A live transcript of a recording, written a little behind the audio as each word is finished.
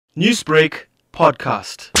Newsbreak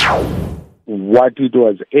Podcast. What it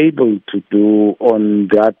was able to do on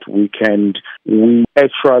that weekend, we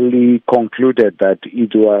actually concluded that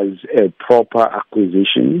it was a proper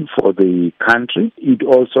acquisition for the country. It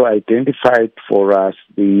also identified for us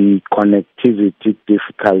the connectivity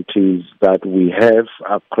difficulties that we have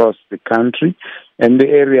across the country and the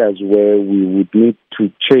areas where we would need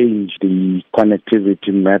to change the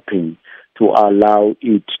connectivity mapping to allow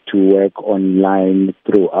it to work online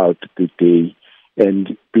throughout the day.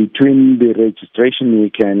 And between the registration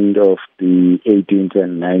weekend of the 18th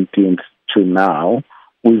and 19th to now,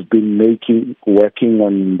 we've been working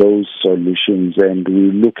on those solutions, and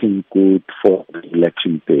we're looking good for the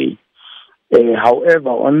election day. However,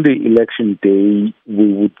 on the election day,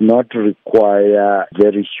 we would not require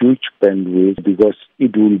very huge bandwidth because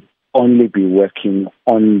it will only be working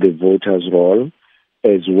on the voters' roll,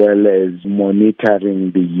 as well as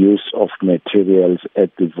monitoring the use of materials at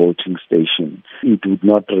the voting station. It would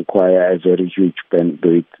not require a very huge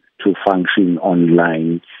bandwidth to function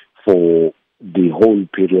online for the whole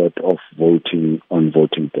period of voting on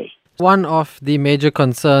voting day. One of the major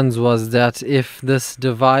concerns was that if this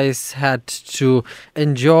device had to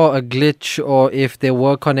endure a glitch or if there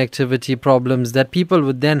were connectivity problems, that people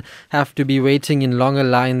would then have to be waiting in longer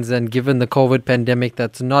lines, and given the COVID pandemic,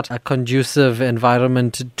 that's not a conducive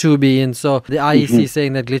environment to be in. So the IEC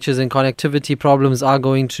saying that glitches and connectivity problems are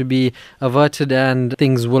going to be averted and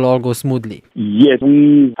things will all go smoothly. Yes,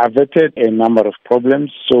 we averted a number of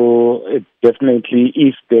problems. So definitely,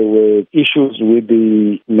 if there were issues with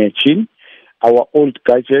the machine, our old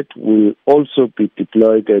gadget will also be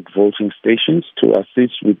deployed at voting stations to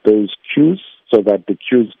assist with those queues so that the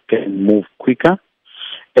queues can move quicker.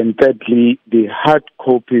 And thirdly, the hard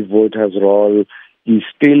copy voters' roll is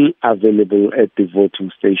still available at the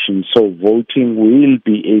voting station, so voting will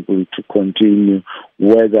be able to continue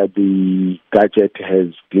whether the gadget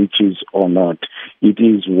has glitches or not. It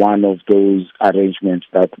is one of those arrangements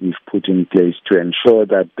that we've put in place to ensure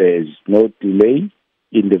that there is no delay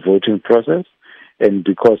in the voting process, and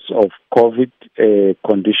because of COVID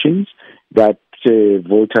conditions, that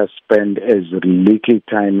voters spend as little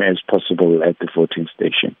time as possible at the voting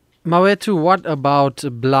station. Mawethu, what about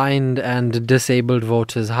blind and disabled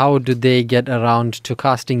voters? How do they get around to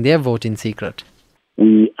casting their vote in secret?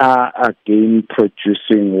 We are again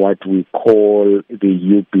producing what we call the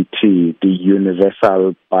UBT, the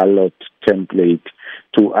Universal Ballot Template,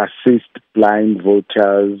 to assist blind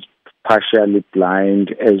voters, partially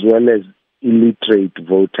blind, as well as illiterate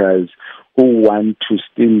voters who want to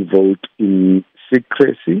still vote in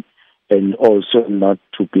secrecy and also not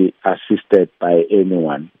to be assisted by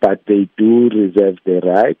anyone. But they do reserve the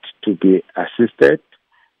right to be assisted.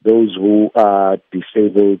 Those who are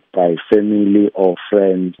disabled by family or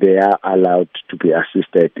friends, they are allowed to be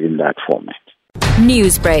assisted in that format.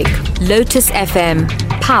 Newsbreak, Lotus FM,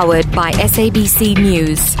 powered by SABC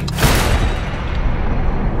News.